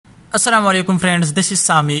Assalamu alaikum friends, this is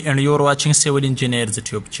Sami and you are watching Civil Engineers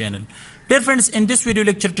YouTube channel. Dear friends, in this video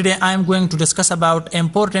lecture today I am going to discuss about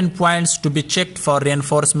important points to be checked for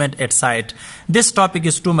reinforcement at site. This topic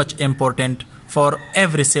is too much important for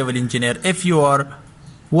every civil engineer. If you are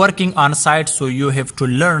working on site, so you have to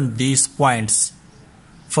learn these points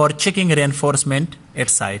for checking reinforcement at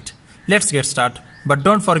site. Let's get started, but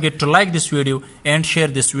don't forget to like this video and share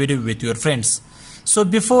this video with your friends. So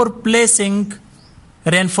before placing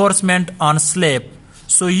reinforcement on slab,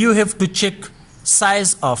 so you have to check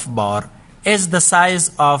size of bar. Is the size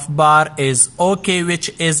of bar is okay, which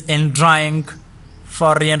is in drawing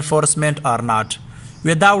for reinforcement or not?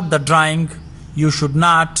 Without the drawing, you should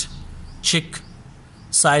not check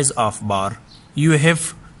size of bar. You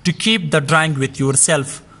have to keep the drawing with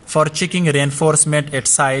yourself for checking reinforcement at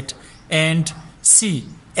site and see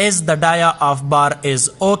is the dia of bar is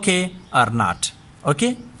okay or not.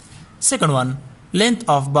 Okay. Second one, length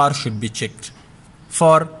of bar should be checked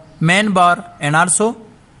for main bar and also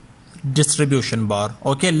distribution bar.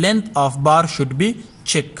 Okay, length of bar should be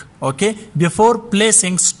checked. Okay, before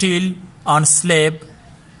placing steel on slab,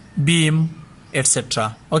 beam,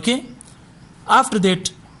 etc. Okay, after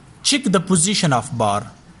that, check the position of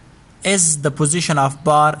bar. Is the position of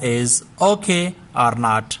bar is okay or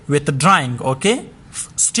not with the drawing? Okay,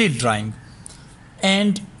 steel drawing.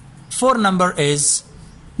 And fourth number is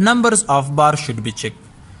numbers of bar should be checked.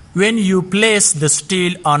 When you place the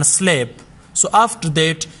steel on slab, so after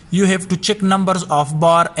that you have to check numbers of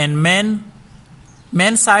bar in main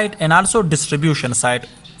side and also distribution side.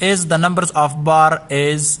 Is the numbers of bar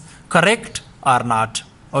is correct or not?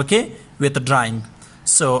 Okay, with the drawing.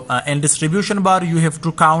 So in distribution bar you have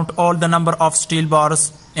to count all the number of steel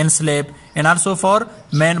bars in slab, and also for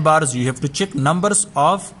main bars you have to check numbers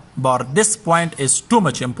of bar. This point is too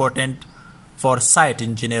much important for site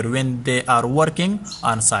engineer when they are working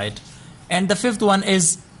on site. And the fifth one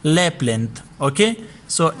is lap length. Okay,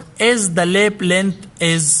 so is the lap length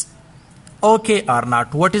is okay or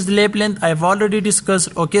not? What is the lap length? I have already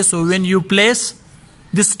discussed. Okay, so when you place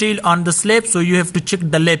this steel on the slab, so you have to check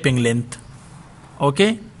the lapping length.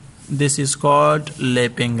 Okay, this is called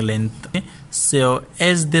lapping length. Okay? So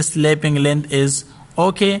is this lapping length is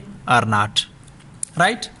okay or not?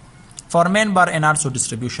 Right? For main bar and also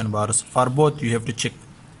distribution bars, for both you have to check.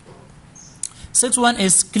 Sixth one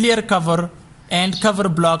is clear cover and cover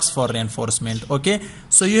blocks for reinforcement. Okay,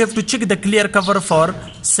 so you have to check the clear cover for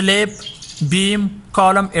slab, beam,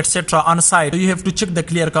 column, etc. on site. So you have to check the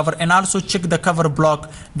clear cover and also check the cover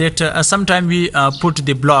block that sometimes we put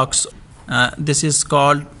the blocks. This is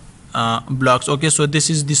called blocks. Okay, so this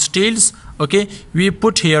is the steels. Okay, we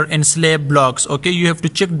put here in slab blocks. Okay, you have to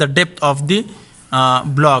check the depth of the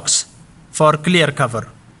blocks for clear cover.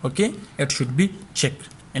 Okay, it should be checked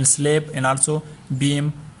in slab and also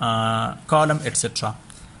beam, column, etc.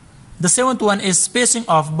 The seventh one is spacing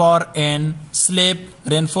of bar and slab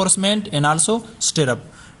reinforcement and also stirrup.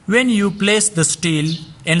 When you place the steel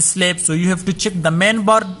in slab, so you have to check the main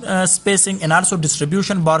bar spacing and also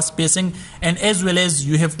distribution bar spacing, and as well as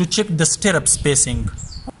you have to check the stirrup spacing.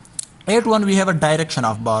 Eighth one, we have a direction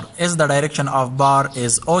of bar. Is the direction of bar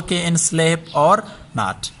is okay in slab or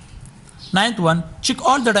not? Ninth one, check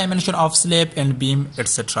all the dimension of slab and beam,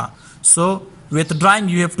 etc. So with drawing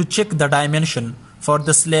you have to check the dimension for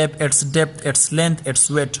the slab, its depth, its length, its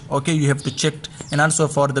width. Okay, you have to check, and also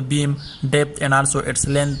for the beam depth and also its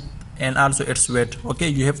length and also its width. Okay,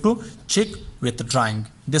 you have to check with the drawing.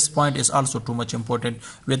 This point is also too much important.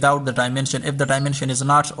 Without the dimension, if the dimension is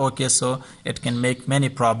not okay, so it can make many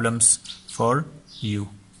problems for you.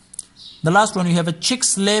 The last one, you have a check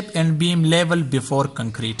slab and beam level before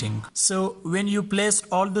concreting. So when you place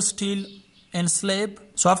all the steel in slab,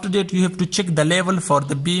 so after that you have to check the level for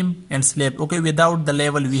the beam and slab. Okay, without the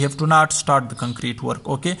level we have to not start the concrete work.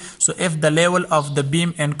 Okay, so if the level of the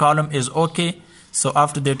beam and column is okay, so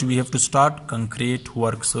after that we have to start concrete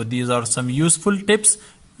work. So these are some useful tips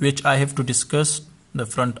which I have to discuss the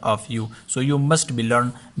front of you, so you must be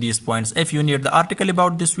learn these points. If you need the article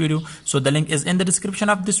about this video, so the link is in the description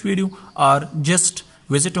of this video, or just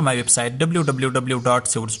visit to my website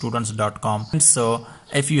www.civilstudents.com. So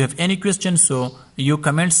if you have any questions, so you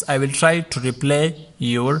comments, I will try to reply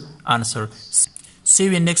your answer. See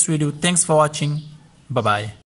you in next video. Thanks for watching. Bye bye.